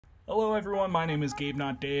Hello everyone, my name is Gabe,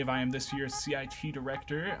 not Dave. I am this year's CIT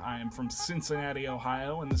Director. I am from Cincinnati,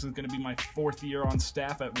 Ohio, and this is going to be my 4th year on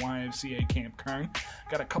staff at YMCA Camp Kern.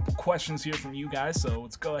 Got a couple questions here from you guys, so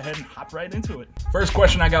let's go ahead and hop right into it. First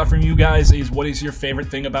question I got from you guys is, what is your favorite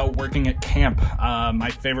thing about working at camp? My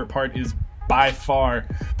favorite part is by far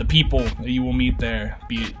the people that you will meet there,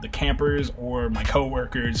 be it the campers or my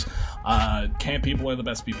co-workers. Camp people are the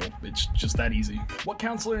best people. It's just that easy. What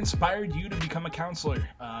counselor inspired you to become a counselor?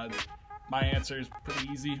 My answer is pretty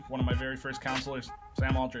easy. One of my very first counselors,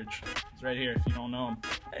 Sam Aldridge. He's right here if you don't know him.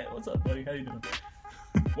 Hey, what's up, buddy? How you doing?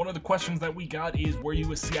 One of the questions that we got is, were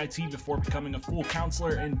you a CIT before becoming a full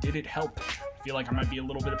counselor, and did it help? I feel like I might be a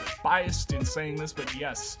little bit biased in saying this, but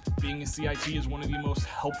yes, being a CIT is one of the most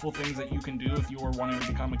helpful things that you can do if you are wanting to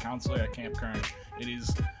become a counselor at Camp Kern. It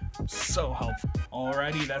is so helpful.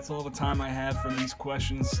 Alrighty, that's all the time I have for these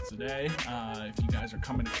questions today. If you guys are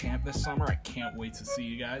coming to camp this summer, I can't wait to see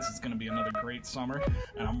you guys. It's going to be another great summer,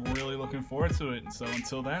 and I'm really looking forward to it. And so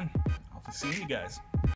until then, I'll be seeing you guys.